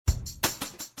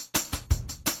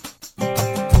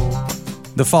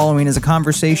The following is a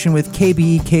conversation with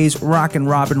KBEK's Rockin'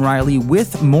 Robin Riley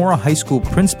with Mora High School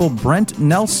Principal Brent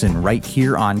Nelson right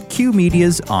here on Q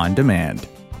Media's On Demand.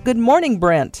 Good morning,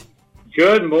 Brent.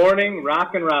 Good morning,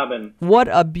 Rockin' Robin. What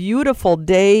a beautiful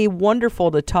day.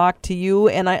 Wonderful to talk to you.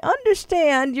 And I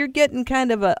understand you're getting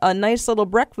kind of a nice little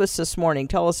breakfast this morning.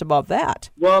 Tell us about that.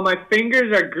 Well, my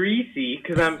fingers are greasy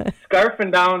because I'm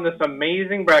scarfing down this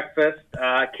amazing breakfast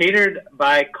catered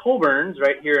by Coburn's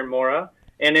right here in Mora.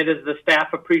 And it is the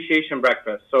staff appreciation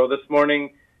breakfast. So this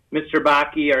morning, Mr.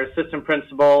 Bakke, our assistant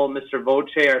principal, Mr.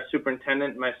 Voce, our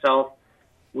superintendent, and myself,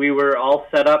 we were all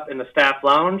set up in the staff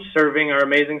lounge serving our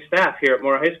amazing staff here at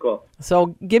Mora High School.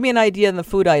 So give me an idea on the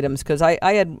food items, because I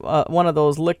had one of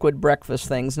those liquid breakfast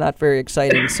things, not very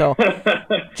exciting. So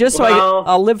just so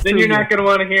I'll live through. Then you're not going to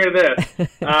want to hear this.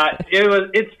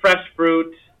 It's fresh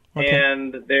fruit, okay.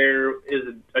 And there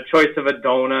is a choice of a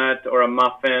donut or a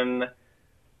muffin.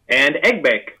 And egg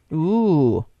bake.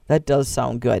 Ooh, that does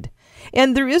sound good.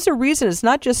 And there is a reason. It's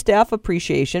not just staff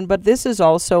appreciation, but this is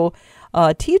also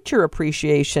teacher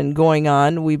appreciation going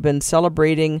on. We've been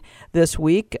celebrating this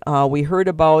week. We heard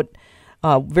about,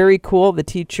 very cool, a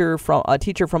teacher from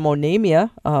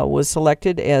Onamia was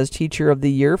selected as Teacher of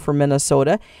the Year for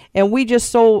Minnesota. And we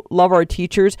just so love our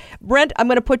teachers. Brent, I'm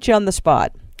going to put you on the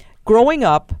spot. Growing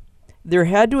up, there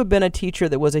had to have been a teacher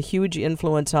that was a huge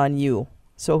influence on you.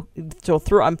 So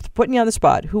I'm putting you on the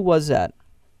spot. Who was that?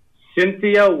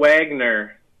 Cynthia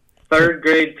Wagner, third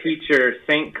grade teacher,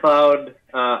 St. Cloud,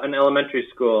 an elementary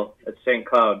school at St.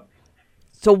 Cloud.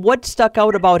 So what stuck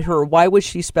out about her? Why was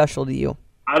she special to you?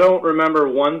 I don't remember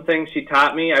one thing she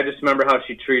taught me. I just remember how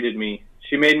she treated me.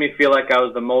 She made me feel like I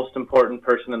was the most important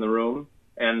person in the room,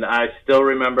 and I still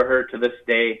remember her to this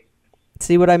day.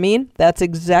 See what I mean? That's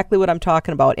exactly what I'm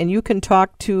talking about. And you can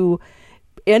talk to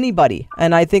anybody,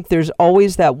 and I think there's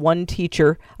always that one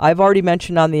teacher. I've already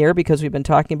mentioned on the air, because we've been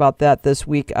talking about that this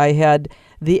week, I had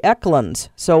the Eklunds.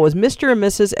 So it was Mr. and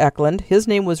Mrs. Eklund. His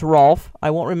name was Rolf. I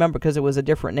won't remember because it was a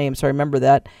different name, so I remember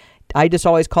that. I just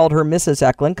always called her Mrs.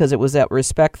 Eklund because it was that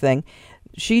respect thing.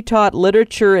 She taught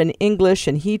literature and English,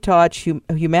 and he taught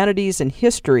humanities and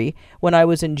history when I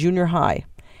was in junior high.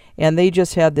 And they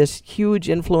just had this huge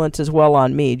influence as well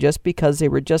on me, just because they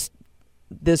were just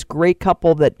this great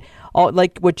couple that,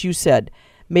 like what you said,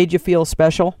 made you feel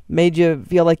special, made you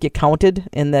feel like you counted,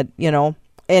 and that,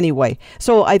 anyway.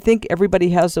 So I think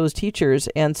everybody has those teachers,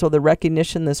 and so the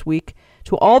recognition this week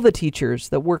to all the teachers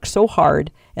that work so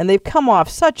hard, and they've come off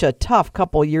such a tough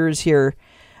couple years here,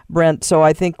 Brent, so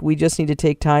I think we just need to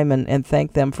take time and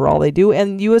thank them for all they do,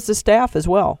 and you as the staff as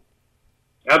well.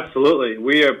 Absolutely.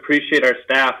 We appreciate our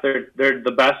staff. They're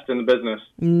the best in the business.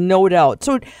 No doubt.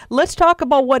 So let's talk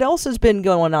about what else has been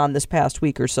going on this past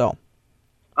week or so.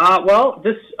 Well,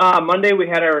 this Monday we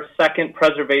had our second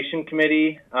preservation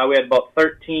committee. We had about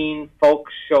 13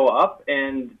 folks show up,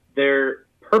 and their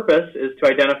purpose is to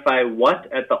identify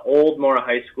what at the old Mora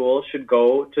High School should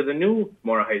go to the new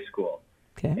Mora High School.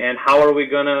 Okay. And how are we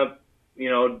going to,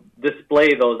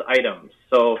 display those items.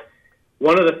 So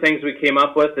one of the things we came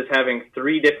up with is having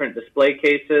 3 different display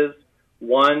cases.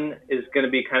 One is going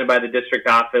to be kind of by the district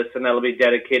office, and that'll be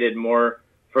dedicated more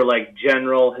for like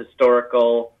general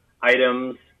historical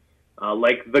items,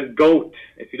 like the goat.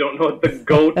 If you don't know what the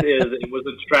goat is, it was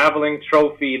a traveling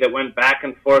trophy that went back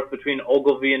and forth between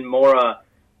Ogilvie and Mora,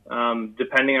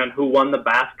 depending on who won the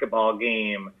basketball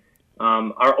game.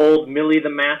 Our old Millie the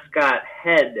mascot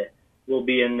head will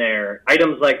be in there,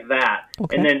 items like that.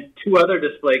 Okay. And then 2 other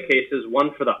display cases,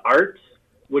 one for the arts,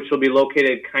 which will be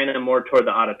located kind of more toward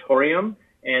the auditorium,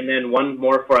 and then one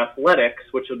more for athletics,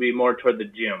 which will be more toward the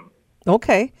gym.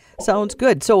 Okay, sounds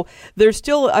good. So there's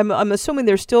still, I'm assuming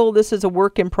there's still, this is a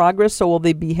work in progress, so will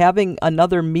they be having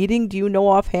another meeting? Do you know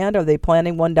offhand? Are they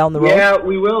planning one down the road? Yeah,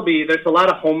 we will be. There's a lot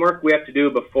of homework we have to do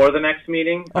before the next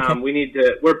meeting.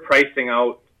 Okay. We're pricing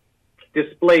out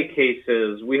display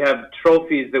cases. We have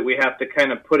trophies that we have to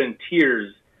kind of put in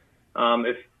tiers.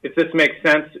 If this makes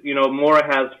sense, Mora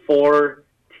has 4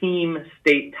 team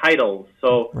state titles.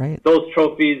 So right. Those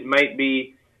trophies might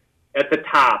be at the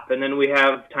top, and then we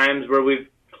have times where we've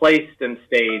placed in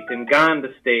state and gone to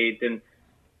state, and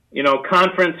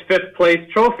conference 5th place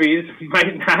trophies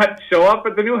might not show up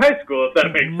at the new high school, if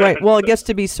that makes sense. Right. Well, it gets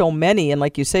to be so many, and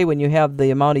like you say, when you have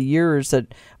the amount of years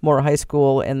that Mora High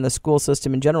School and the school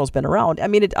system in general has been around, I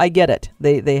mean, I get it.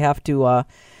 They have to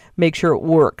make sure it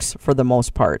works for the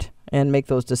most part and make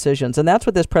those decisions. And that's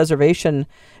what this preservation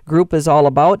group is all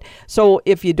about. So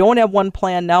if you don't have one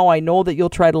plan now, I know that you'll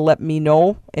try to let me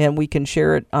know, and we can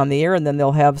share it on the air, and then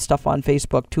they'll have stuff on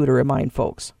Facebook, too, to remind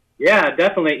folks. Yeah,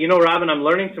 definitely. Robin, I'm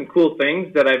learning some cool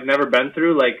things that I've never been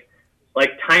through, like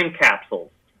time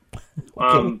capsules.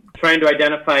 trying to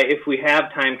identify if we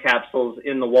have time capsules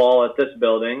in the wall at this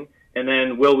building, and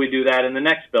then will we do that in the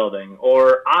next building?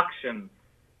 Or auction.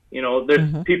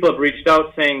 There's people have reached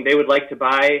out saying they would like to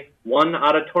buy one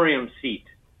auditorium seat.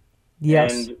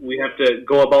 Yes. And we have to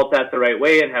go about that the right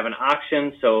way and have an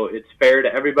auction so it's fair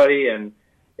to everybody. And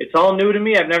it's all new to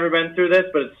me. I've never been through this,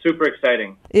 but it's super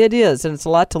exciting. It is, and it's a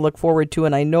lot to look forward to.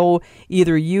 And I know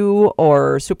either you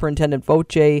or Superintendent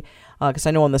Voce, because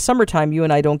I know in the summertime you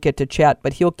and I don't get to chat,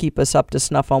 but he'll keep us up to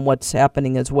snuff on what's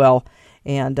happening as well.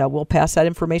 And we'll pass that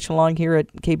information along here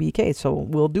at KBK, so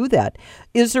we'll do that.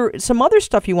 Is there some other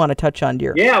stuff you want to touch on,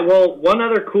 dear? Yeah, well, one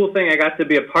other cool thing I got to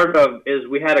be a part of is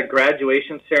we had a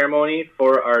graduation ceremony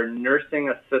for our nursing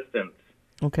assistants.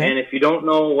 Okay. And if you don't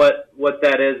know what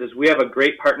that is we have a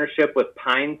great partnership with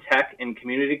Pine Tech and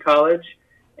Community College,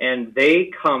 and they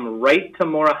come right to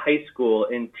Mora High School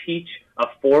and teach a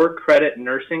 4-credit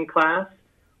nursing class.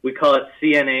 We call it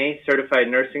CNA, Certified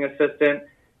Nursing Assistant.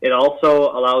 It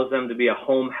also allows them to be a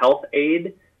home health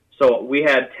aide. So we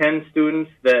had 10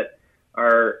 students that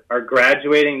are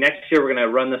graduating. Next year, we're going to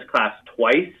run this class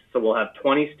twice. So we'll have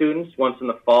 20 students, once in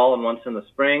the fall and once in the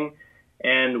spring.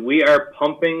 And we are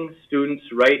pumping students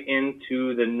right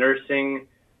into the nursing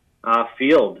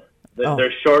field.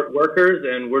 They're short workers,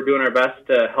 and we're doing our best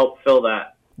to help fill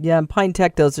that. Yeah, and Pine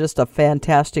Tech does just a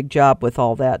fantastic job with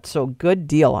all that. So good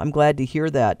deal. I'm glad to hear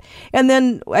that. And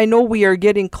then I know we are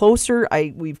getting closer.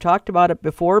 We've talked about it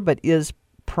before, but is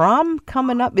prom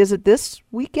coming up? Is it this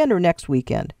weekend or next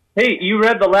weekend? Hey, you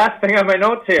read the last thing on my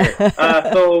notes here.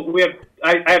 So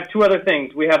I have 2 other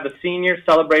things. We have the senior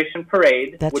celebration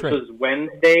parade, which right. is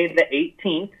Wednesday the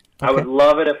 18th. Okay. I would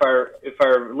love it if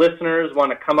our listeners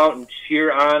want to come out and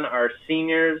cheer on our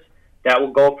seniors. That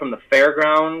will go from the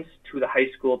fairgrounds to the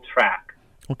high school track.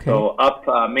 Okay. So up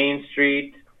Main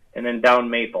Street and then down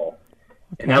Maple.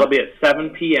 Okay. And that'll be at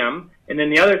 7 p.m. And then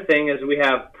the other thing is we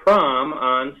have prom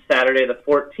on Saturday the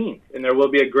 14th. And there will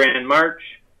be a grand march,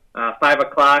 5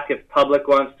 o'clock. If public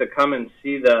wants to come and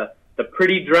see the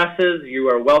pretty dresses, you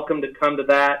are welcome to come to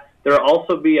that. There will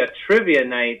also be a trivia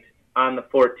night on the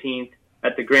 14th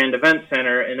at the Grand Event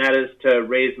Center, and that is to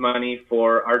raise money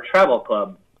for our travel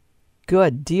club.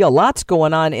 Good deal. Lots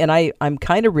going on, and I'm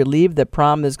kind of relieved that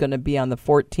prom is going to be on the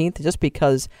 14th, just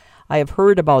because I have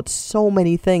heard about so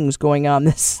many things going on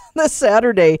this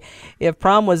Saturday. If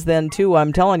prom was then, too,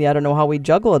 I'm telling you, I don't know how we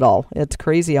juggle it all. It's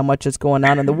crazy how much is going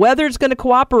on, and the weather's going to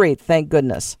cooperate, thank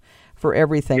goodness, for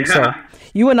everything. Yeah. So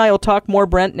you and I will talk more,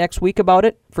 Brent, next week about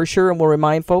it, for sure, and we'll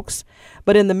remind folks.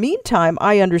 But in the meantime,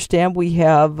 I understand we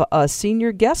have a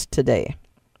senior guest today.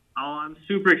 Oh, I'm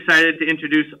super excited to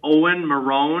introduce Owen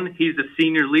Marone. He's a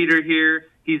senior leader here.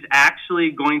 He's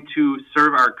actually going to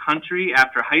serve our country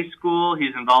after high school.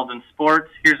 He's involved in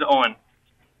sports. Here's Owen.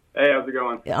 Hey, how's it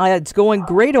going? It's going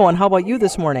great, Owen. How about you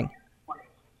this morning?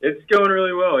 It's going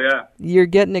really well, yeah. You're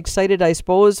getting excited, I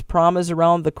suppose. Prom is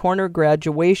around the corner,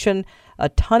 graduation, a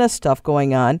ton of stuff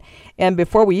going on. And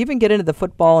before we even get into the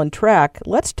football and track,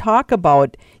 let's talk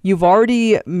about, you've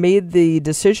already made the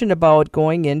decision about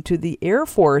going into the Air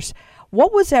Force.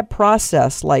 What was that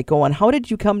process like, Owen? How did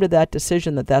you come to that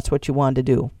decision that that's what you wanted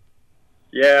to do?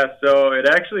 Yeah, so it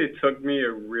actually took me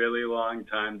a really long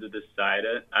time to decide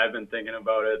it. I've been thinking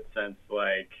about it since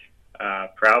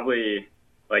probably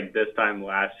this time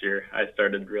last year. I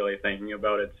started really thinking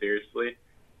about it seriously.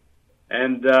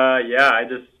 And I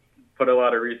just put a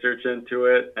lot of research into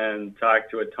it and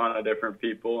talked to a ton of different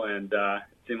people, and it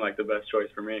seemed like the best choice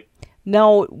for me.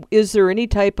 Now, is there any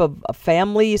type of a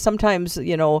family? Sometimes,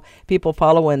 people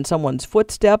follow in someone's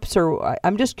footsteps, or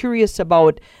I'm just curious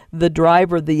about the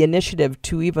drive or the initiative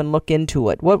to even look into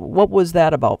it. What was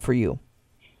that about for you?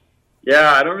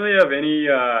 Yeah, I don't really have any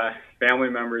family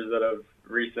members that have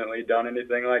recently done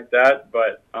anything like that,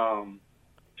 but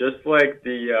just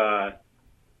the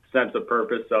sense of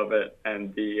purpose of it,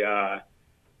 and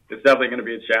it's definitely going to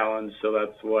be a challenge, so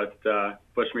that's what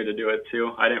pushed me to do it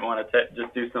too. I didn't want to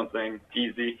just do something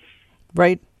easy.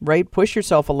 Right. Push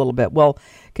yourself a little bit. Well,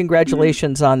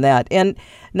 congratulations on that. And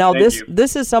now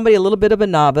this is somebody a little bit of a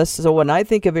novice. So when I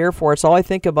think of Air Force, all I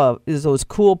think about is those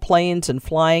cool planes and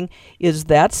flying. Is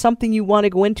that something you want to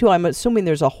go into? I'm assuming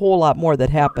there's a whole lot more that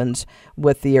happens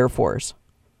with the Air Force.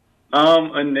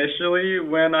 Initially,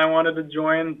 when I wanted to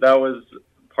join, that was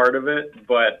part of it,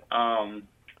 but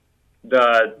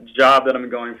the job that I'm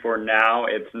going for now,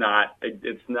 it's not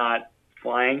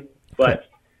flying, but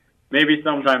maybe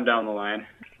sometime down the line.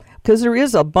 Because there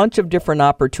is a bunch of different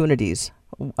opportunities.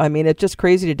 I mean, it's just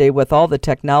crazy today with all the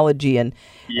technology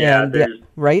there's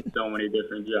right? So many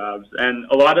different jobs. And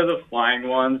a lot of the flying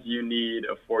ones, you need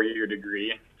a 4-year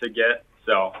degree to get,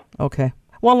 so. Okay.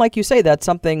 Well, like you say, that's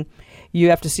something you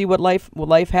have to see what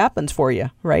life happens for you,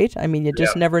 right? I mean, you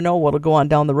just never know what'll go on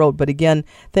down the road. But again,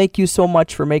 thank you so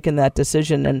much for making that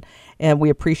decision, and we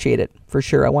appreciate it for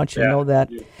sure. I want you to know that.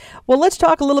 Well, let's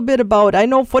talk a little bit about, I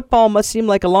know football must seem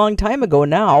like a long time ago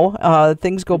now.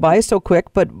 Things go by so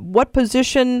quick, but what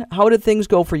position, how did things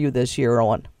go for you this year,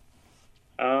 Owen?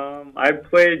 I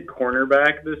played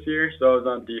cornerback this year, so I was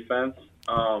on defense.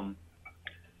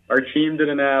 Our team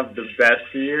didn't have the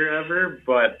best year ever,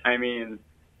 but, I mean,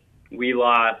 we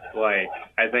lost, I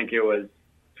think it was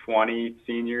 20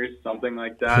 seniors, something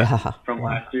like that, from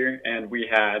last year, and we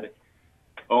had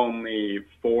only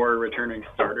 4 returning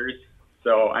starters.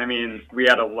 So, I mean, we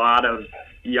had a lot of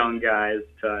young guys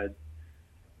to,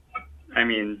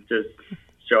 just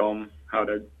show them how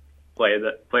to play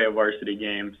a varsity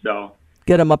game. So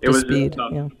get them up to speed.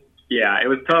 Yeah, it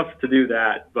was tough to do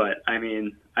that, but, I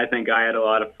mean, I think I had a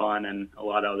lot of fun, and a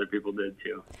lot of other people did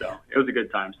too. So it was a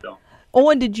good time still.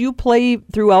 Owen, did you play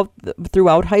throughout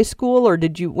high school, or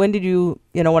when did you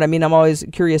know what I mean? I'm always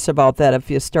curious about that. If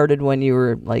you started when you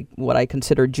were what I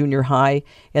consider junior high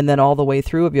and then all the way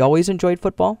through, have you always enjoyed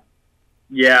football?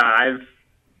 Yeah, I've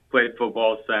played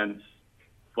football since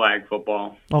flag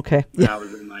football. Okay. When I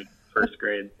was in first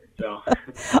grade. So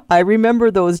I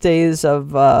remember those days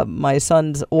of my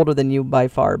son's older than you by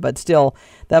far, but still,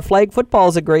 that flag football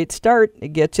is a great start. It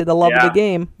gets you the love of the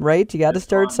game, right? You got to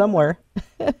start somewhere.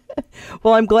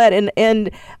 Well, I'm glad. And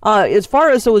as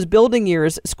far as those building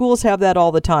years, schools have that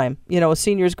all the time.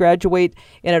 Seniors graduate,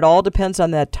 and it all depends on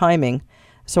that timing.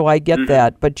 So I get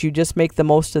that, but you just make the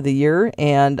most of the year,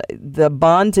 and the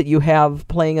bonds that you have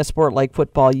playing a sport like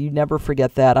football, you never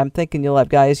forget that. I'm thinking you'll have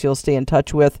guys you'll stay in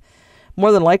touch with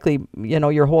more than likely,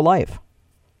 your whole life.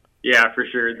 Yeah, for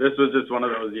sure. This was just one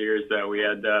of those years that we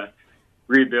had to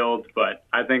rebuild, but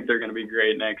I think they're going to be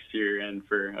great next year and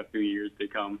for a few years to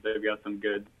come. They've got some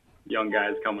good young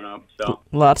guys coming up. So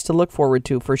lots to look forward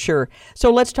to, for sure.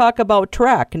 So let's talk about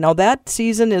track. Now, that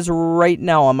season is right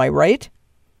now, am I right?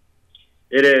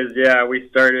 It is, yeah. We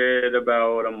started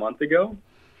about a month ago.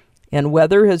 And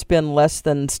weather has been less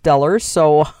than stellar,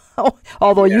 so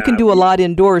although you can do a lot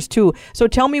indoors too. So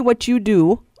tell me what you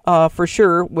do for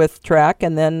sure with track,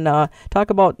 and then talk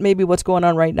about maybe what's going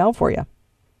on right now for you.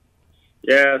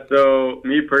 Yeah, so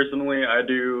me personally, I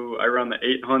run the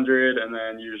 800 and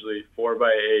then usually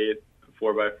 4x8,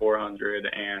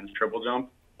 4x400, and triple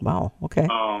jump. Wow, okay.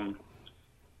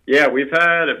 Yeah, we've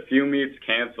had a few meets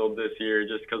canceled this year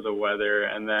just because of weather,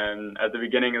 and then at the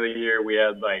beginning of the year we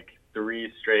had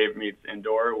 3 straight meets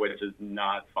indoor, which is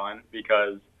not fun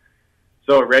because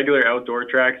a regular outdoor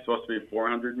track is supposed to be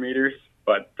 400 meters,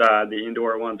 but the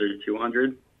indoor ones are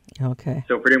 200. Okay.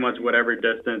 So pretty much whatever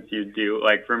distance you do,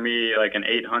 for me, an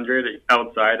 800,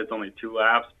 outside it's only 2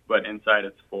 laps, but inside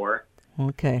it's 4.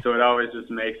 Okay. So it always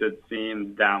just makes it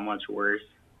seem that much worse.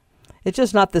 It's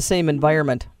just not the same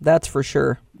environment, that's for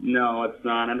sure. No, it's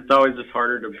not, and it's always just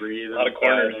harder to breathe. A lot of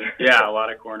corners. Yeah, a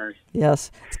lot of corners.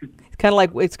 Yes. It's kind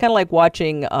of like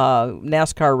watching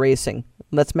NASCAR racing.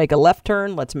 Let's make a left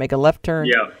turn. Let's make a left turn.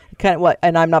 Yeah.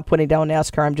 And I'm not putting down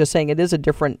NASCAR. I'm just saying it is a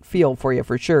different feel for you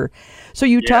for sure. So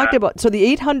you talked about the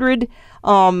 800.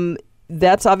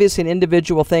 That's obviously an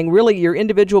individual thing. Really, you're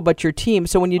individual, but your team.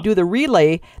 So when you do the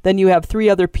relay, then you have 3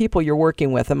 other people you're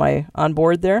working with. Am I on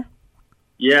board there?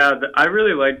 Yeah, I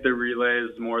really like the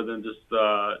relays more than just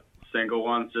the single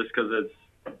ones, just because it's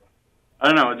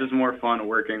just more fun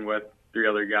working with 3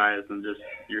 other guys than just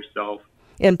yourself.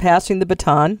 And passing the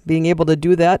baton, being able to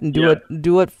do that and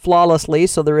do it flawlessly,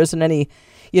 so there isn't any,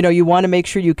 you want to make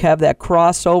sure you have that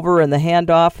crossover and the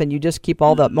handoff, and you just keep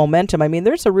all the momentum. I mean,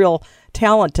 there's a real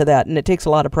talent to that, and it takes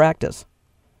a lot of practice.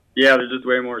 Yeah, there's just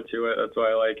way more to it. That's why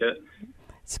I like it.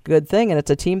 It's a good thing, and it's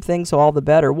a team thing, so all the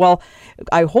better. Well,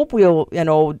 I hope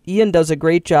Ian does a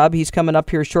great job. He's coming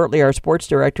up here shortly, our sports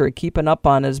director, at keeping up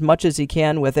on as much as he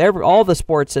can with all the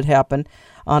sports that happen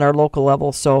on our local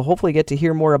level. So hopefully get to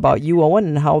hear more about you, Owen,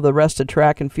 and how the rest of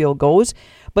track and field goes.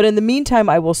 But in the meantime,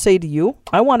 I will say to you,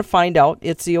 I want to find out,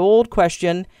 it's the old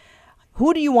question,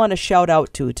 who do you want to shout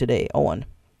out to today, Owen?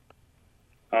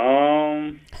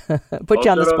 Put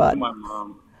you on the spot. My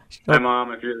mom. My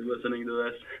mom, if you're listening to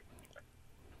this.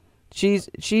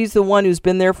 She's the one who's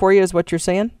been there for you, is what you're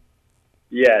saying?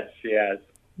 Yes, she has.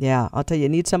 Yeah, I'll tell you,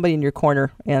 need somebody in your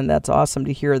corner, and that's awesome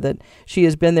to hear that she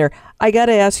has been there. I got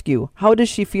to ask you, how does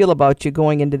she feel about you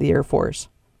going into the Air Force?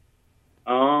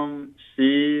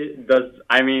 She does.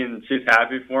 I mean, she's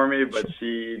happy for me, but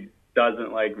she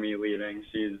doesn't like me leaving.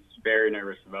 She's very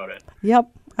nervous about it.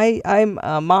 Yep. I'm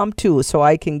a mom too, so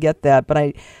I can get that.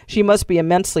 But she must be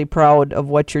immensely proud of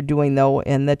what you're doing, though,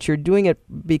 and that you're doing it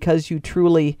because you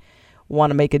truly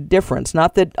want to make a difference.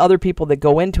 Not that other people that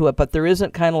go into it, but there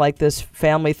isn't kind of like this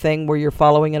family thing where you're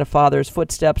following in a father's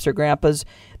footsteps or grandpa's.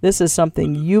 This is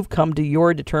something you've come to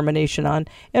your determination on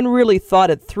and really thought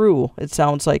it through, it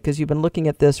sounds like, because you've been looking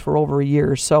at this for over a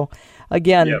year. So,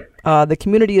 again, the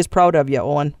community is proud of you,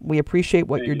 Owen. We appreciate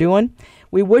what you're doing.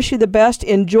 We wish you the best.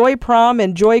 Enjoy prom.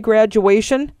 Enjoy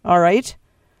graduation. All right?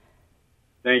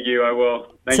 Thank you. I will.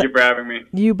 Thank you for having me.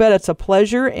 You bet. It's a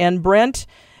pleasure. And Brent,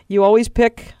 you always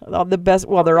pick the best.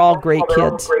 Well, they're all great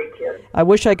kids. I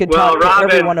wish I could talk to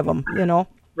every one of them, you know.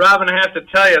 Robin, I have to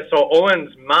tell you, so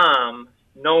Owen's mom,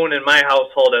 known in my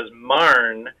household as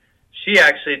Marn, she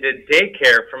actually did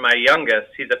daycare for my youngest.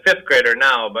 He's a 5th grader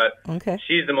now, but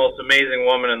she's the most amazing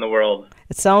woman in the world.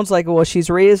 It sounds like, well, she's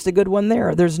raised a good one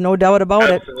there. There's no doubt about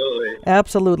it.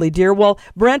 Absolutely, dear. Well,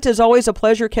 Brent, is always a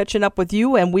pleasure catching up with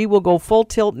you, and we will go full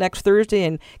tilt next Thursday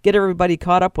and get everybody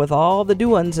caught up with all the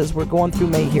doings as we're going through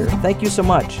May here. Thank you so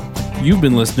much. You've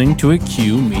been listening to a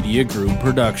Q Media Group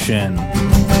production.